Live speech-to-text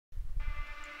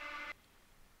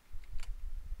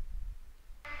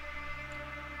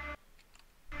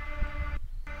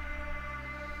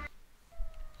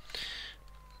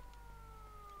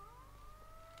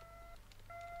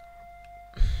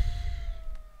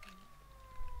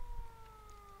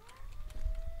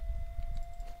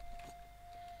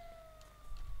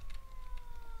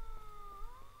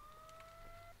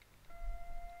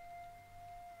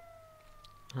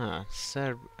Huh,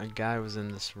 said a guy was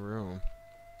in this room.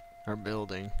 Or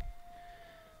building.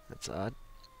 That's odd.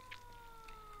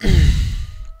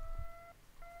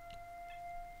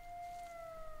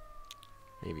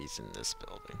 Maybe he's in this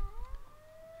building.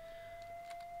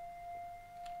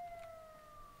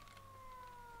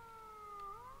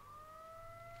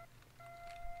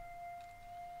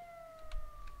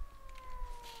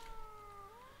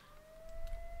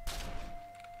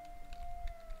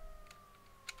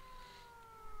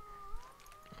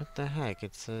 What the heck?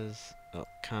 It says... Oh,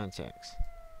 contacts.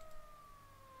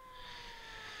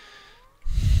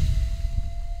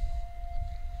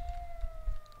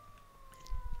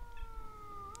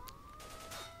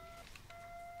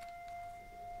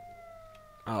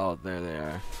 Oh, there they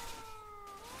are.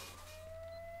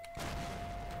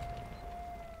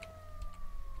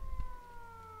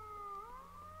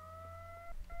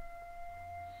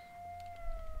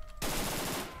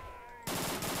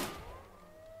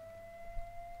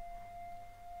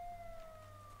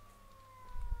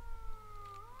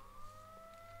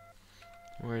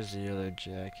 Where's the other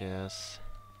jackass?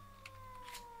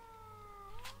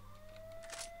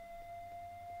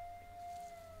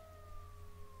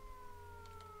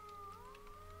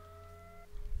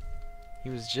 He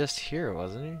was just here,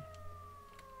 wasn't he?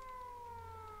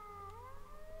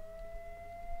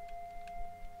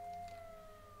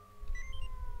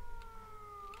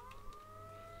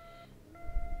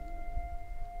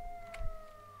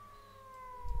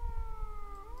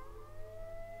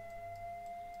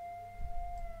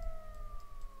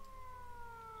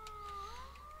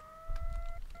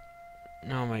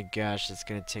 Oh my gosh, it's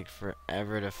gonna take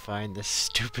forever to find this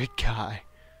stupid guy.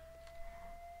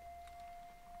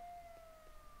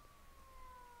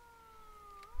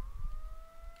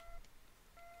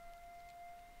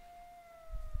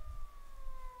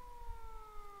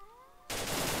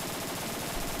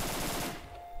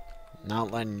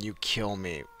 Not letting you kill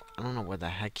me. I don't know where the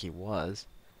heck he was.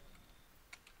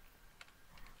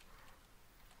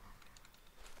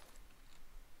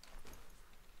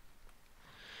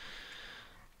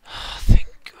 Oh, thank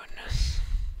goodness.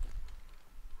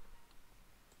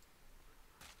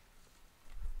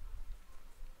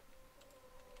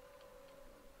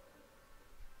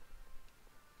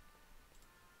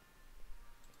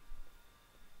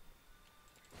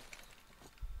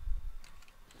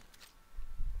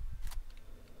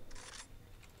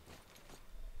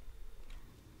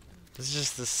 This is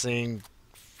just the same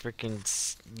freaking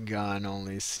gun,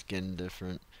 only skin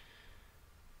different.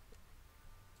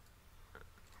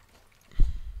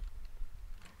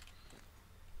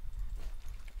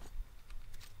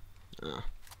 Oh.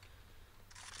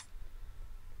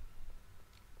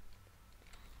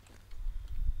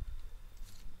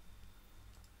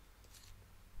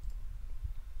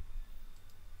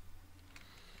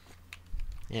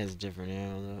 He has different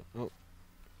ammo though. Oh.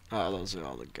 Oh, those are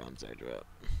all the guns I dropped.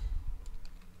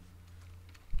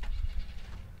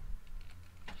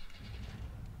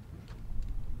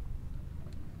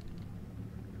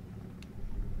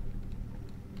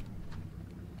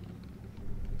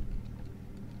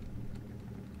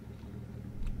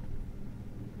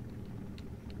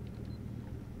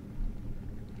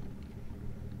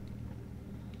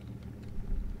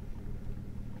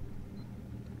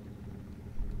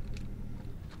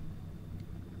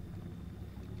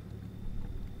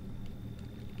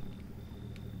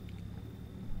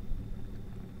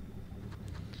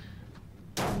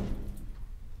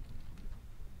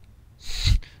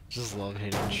 Just love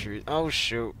hitting trees. Oh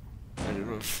shoot. I did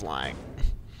went flying.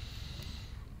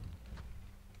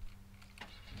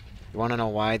 You wanna know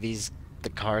why the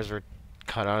cars were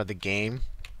cut out of the game?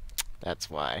 That's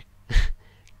why.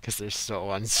 Because they're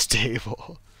so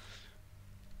unstable.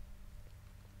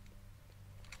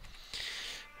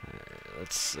 Alright,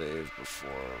 let's save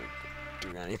before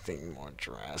we do anything more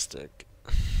drastic.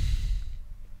 If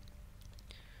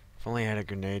only I had a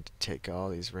grenade to take all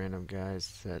these random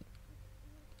guys that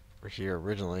were here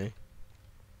originally.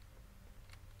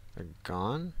 They're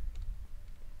gone?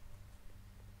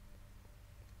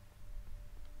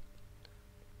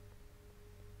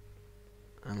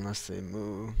 Unless they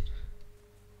move.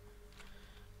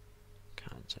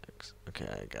 Contacts. Okay,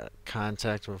 I got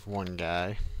contact with one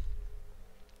guy.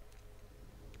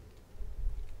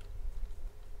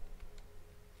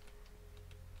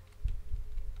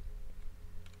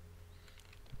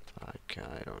 Vodka.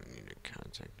 I don't need a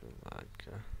contact with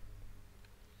vodka.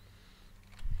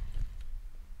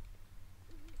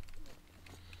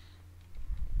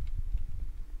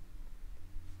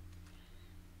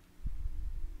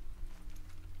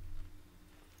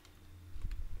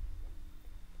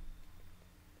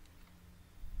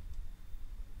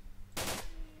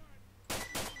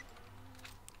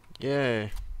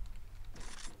 Yay.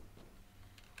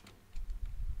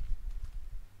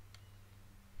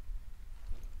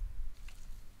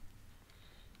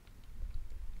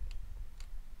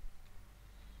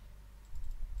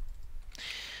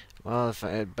 Well, if I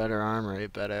had better armor, I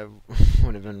bet it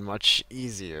would have been much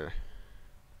easier.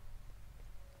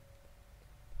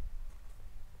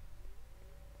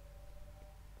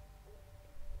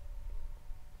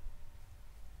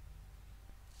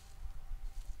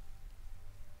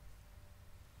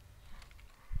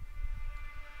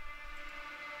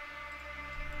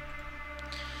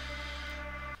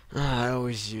 I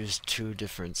always use 2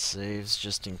 different saves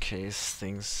just in case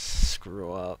things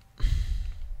screw up.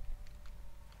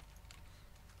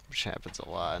 Which happens a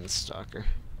lot in Stalker.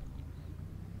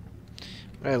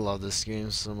 But I love this game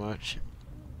so much.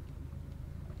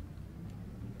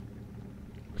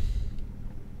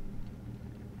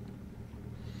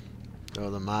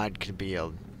 Though the mod could be a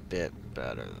bit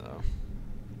better though.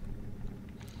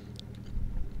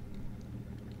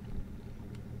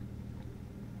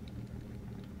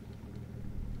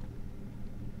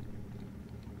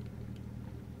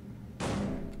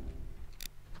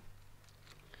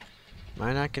 Am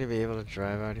I not going to be able to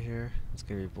drive out of here? It's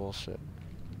going to be bullshit.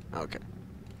 Okay.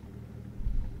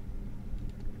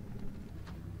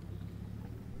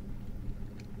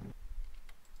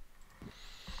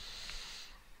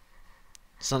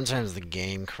 Sometimes the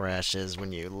game crashes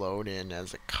when you load in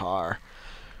as a car.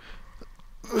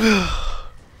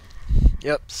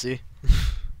 Yep, see?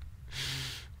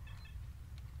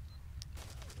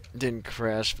 Didn't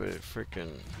crash, but it freaking...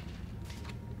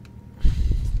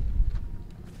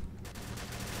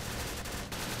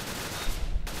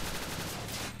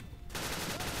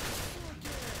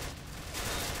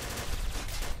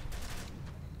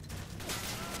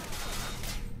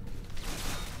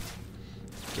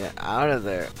 Get out of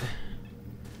there.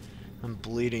 I'm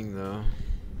bleeding though.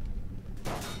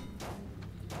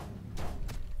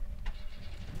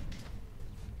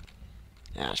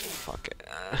 Ah, fuck it.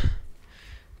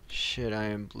 Shit, I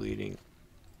am bleeding.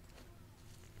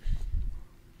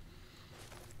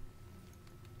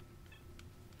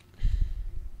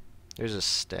 There's a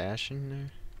stash in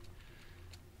there.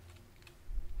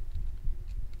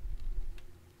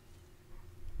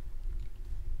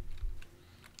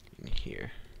 In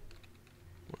here.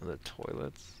 One of the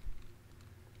toilets.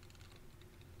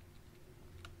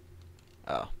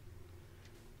 Oh.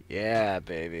 Yeah,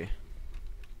 baby.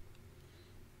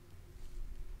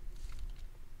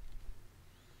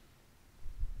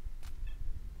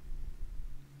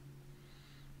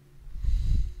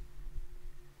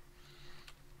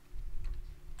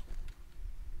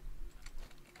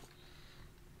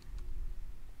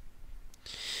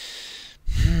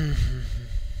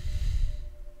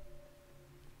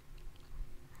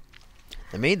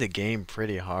 They made the game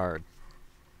pretty hard.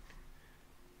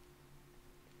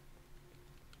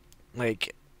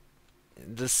 Like,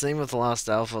 the same with Lost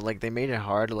Alpha, like, they made it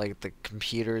hard, like, the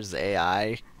computer's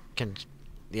AI can...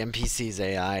 The NPC's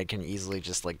AI can easily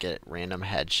just, like, get random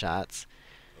headshots.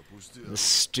 In the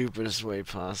stupidest way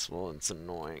possible. It's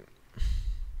annoying.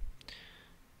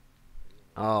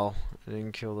 Oh, I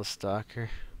didn't kill the stalker.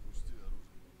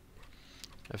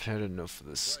 I've had enough of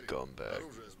this scumbag.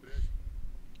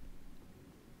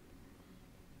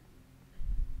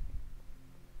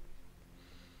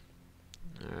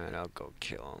 Alright, I'll go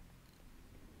kill him.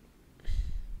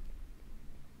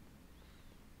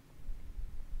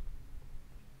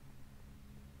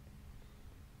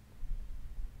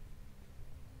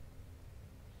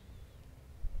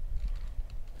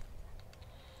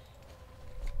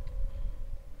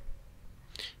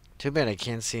 Too bad I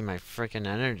can't see my frickin'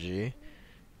 energy.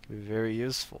 Could be very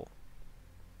useful.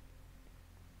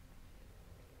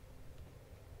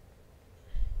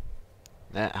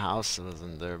 That house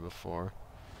wasn't there before.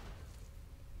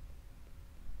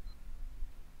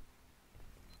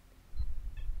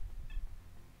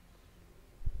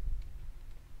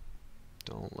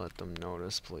 Don't let them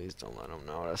notice, please. Don't let them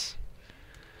notice.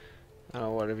 I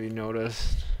don't want to be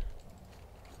noticed.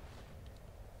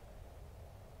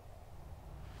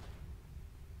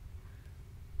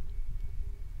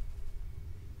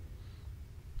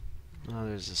 Oh,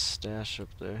 there's a stash up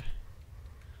there.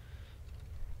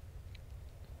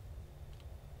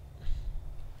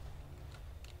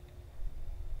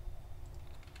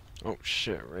 Oh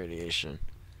shit, radiation.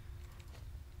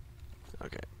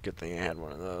 Okay, good thing I had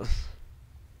one of those.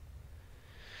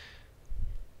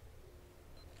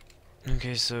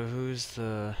 Okay, so who's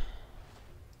the...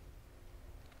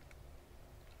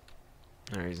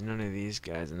 Alright, he's none of these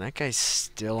guys. And that guy's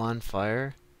still on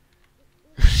fire?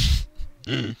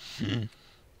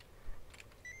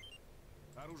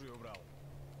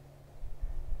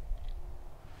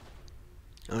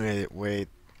 Okay, wait.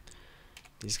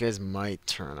 These guys might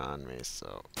turn on me,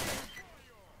 so.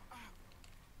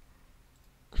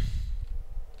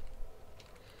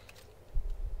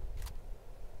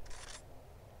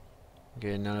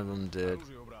 Okay, none of them did.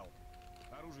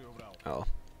 Oh.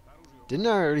 Didn't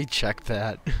I already check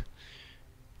that?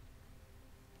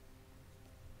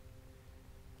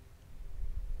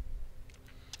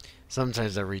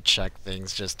 Sometimes I recheck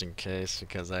things just in case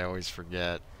because I always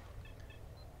forget.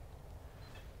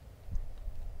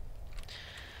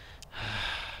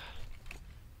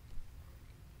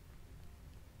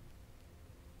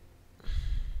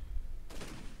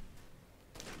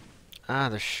 Ah,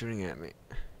 they're shooting at me.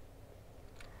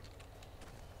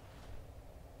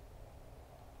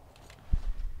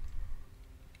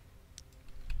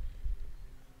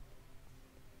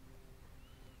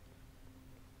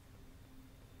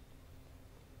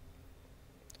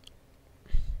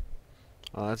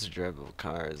 Oh, that's a drivable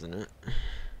car, isn't it?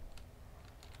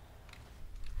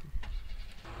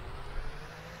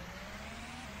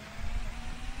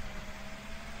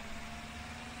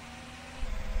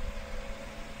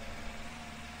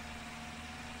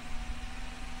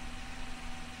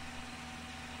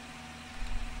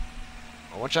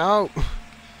 Oh, watch out!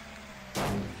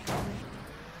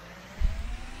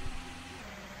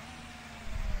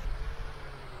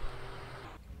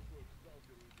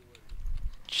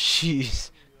 Jeez,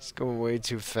 it's going way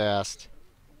too fast.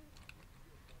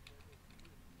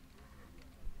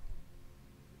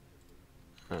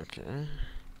 Okay.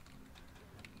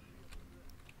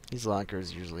 These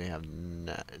lockers usually have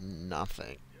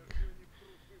nothing.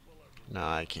 No,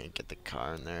 I can't get the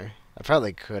car in there. I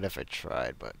probably could if I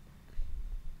tried, but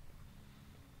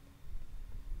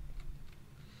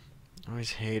I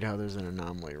always hate how there's an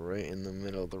anomaly right in the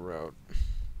middle of the road.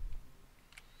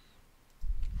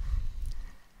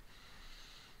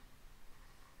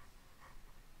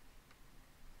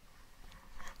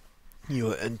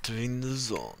 You are entering the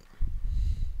zone.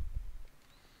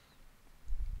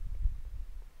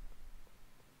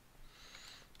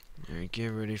 Alright, get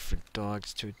ready for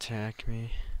dogs to attack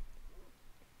me.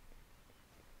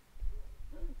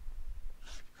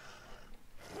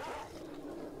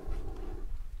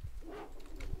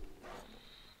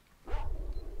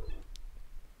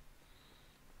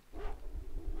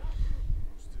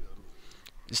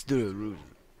 Just do it, rude.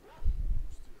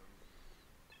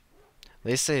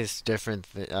 They say it's different.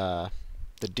 The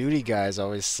duty guys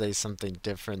always say something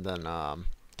different than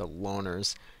the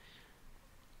loners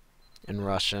in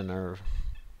Russian. Or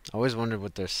I always wondered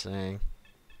what they're saying.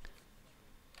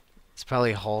 It's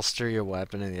probably holster your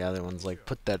weapon, and the other one's like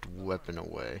put that weapon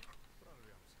away.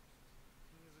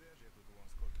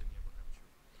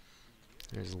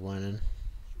 There's Lenin.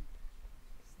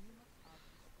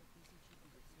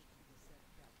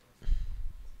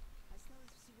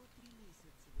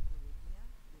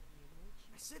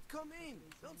 I said come in.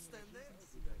 Don't stand there.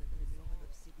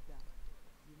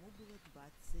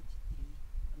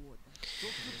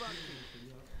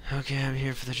 Okay, I'm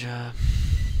here for the job.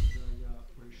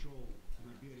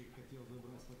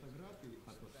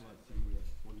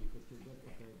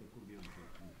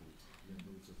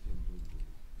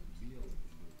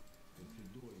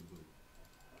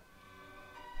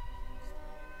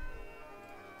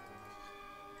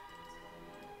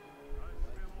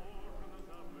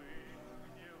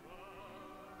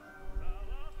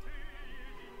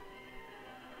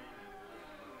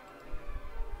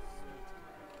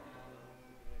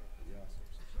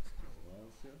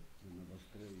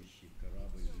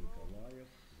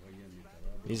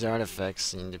 These artifacts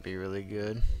seem to be really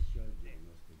good.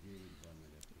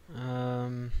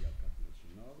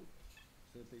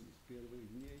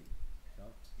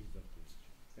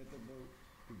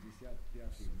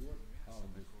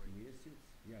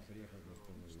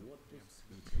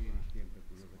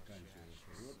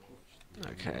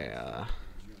 Okay,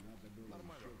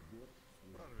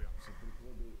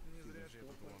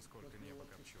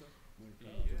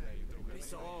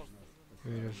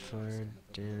 rate of fire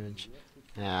damage.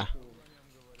 Yeah.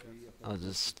 I'll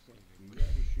just.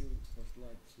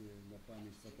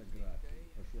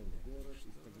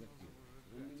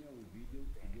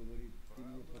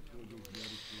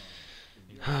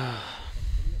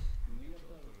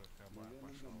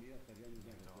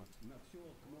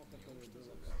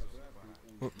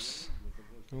 Oops.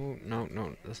 Oh, no,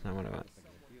 no, that's not what I want.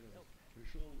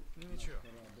 Ничего,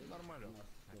 нормально.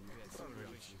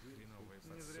 Прорвемся.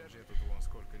 Не зря же я тут вон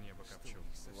сколько неба копчу.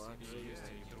 И есть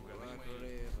и друганы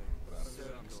мои.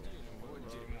 Прорвемся.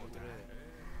 Вот дерьмо-то.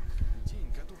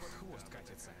 Тень коту под хвост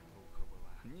катится.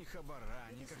 Ни хабара,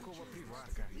 никакого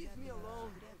приварка.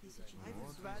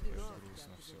 Вот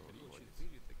грустно все выходит.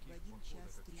 Да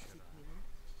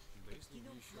если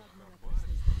бы еще хабарь.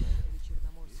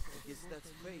 Guess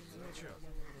that's fate. Ну чё,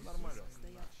 нормалек.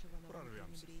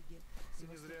 Прорвемся.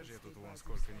 Не зря же я тут вон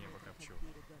сколько неба копчу.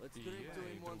 Let's И drink to я,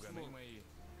 и him once друганы more. мои.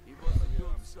 He was a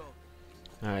good stalker.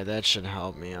 Alright, that should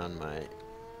help me on my...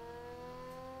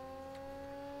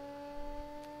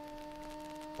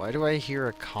 Why do I hear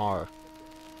a car?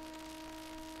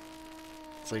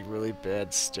 It's like really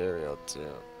bad stereo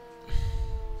too.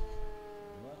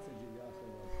 29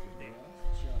 октября,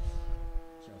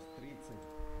 час 30,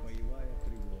 боевая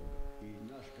тревога. И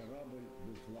наш корабль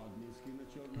был флагманский на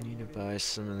Черном Need to море. buy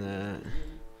some of that.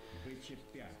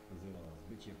 БЧ-5 называлась.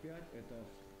 БЧ-5 это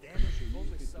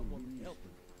машинисты турбинисты.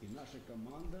 И наша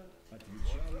команда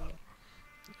отвечала.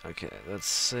 Okay, let's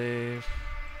save.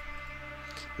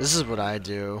 This is what I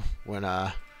do when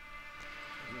I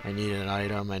need an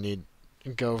item. I need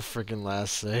go freaking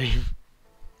last save.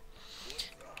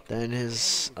 Then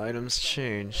his items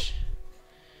change.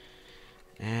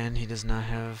 And he does not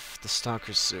have the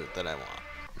stalker suit that I want.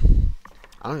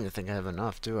 I don't even think I have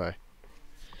enough, do I?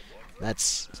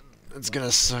 That's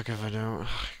gonna suck if I don't.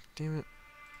 Damn it.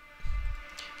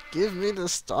 Give me the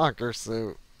stalker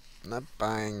suit. I'm not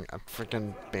buying a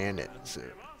freaking bandit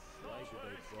suit.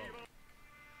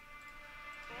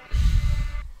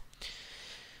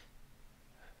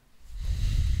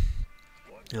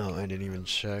 Oh, I didn't even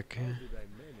check.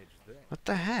 What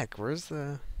the heck? Where's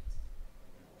the...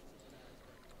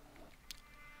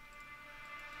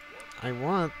 I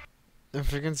want the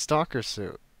freaking stalker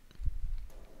suit.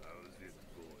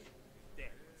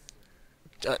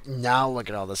 Now look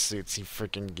at all the suits he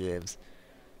freaking gives.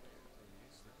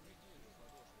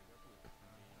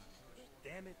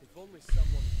 Damn it, if only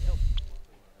someone helped.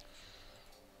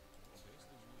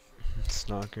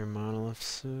 Stalker monolith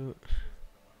suit.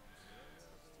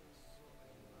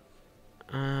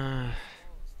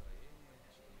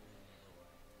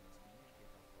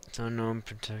 It's unknown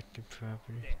protected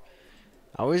property.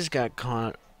 I always got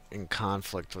caught in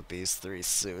conflict with these three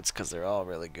suits because they're all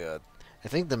really good. I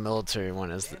think the military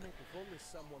one is the... Damn it, if only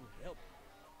someone helped.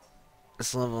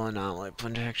 This level anomaly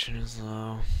protection is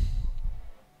low.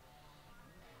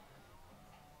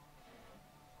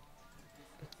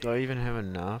 Do I even have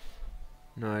enough?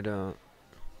 No, I don't.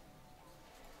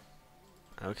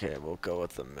 Okay, we'll go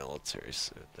with the military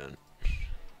suit then.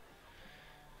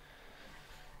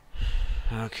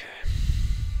 Okay.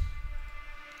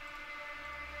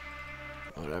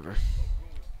 Whatever.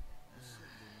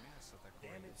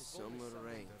 Damn it, summer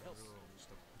rain.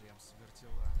 Чтоб прям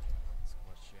свертела.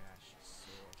 Скворчащий,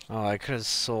 сочный. Oh, I could have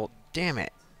sold. Damn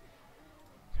it!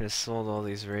 Could have sold all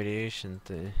these radiation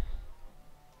things.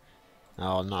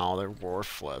 Oh no, they're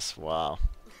worthless. Wow.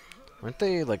 Weren't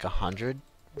they like 100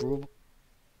 rubles?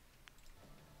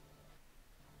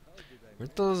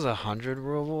 Weren't those 100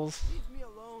 rubles? Leave me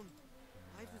alone.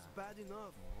 Life is bad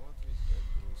enough. Вот ведь как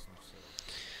грустно все.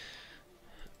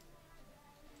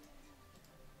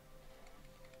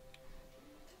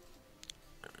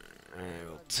 I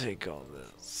will take all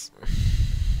this.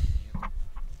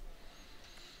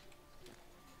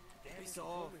 Piss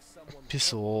off.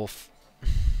 Piss off.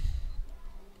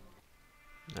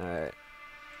 Alright.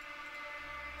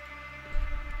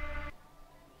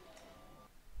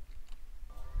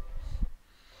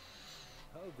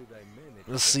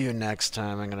 We'll see you next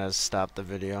time. I'm gonna stop the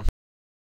video.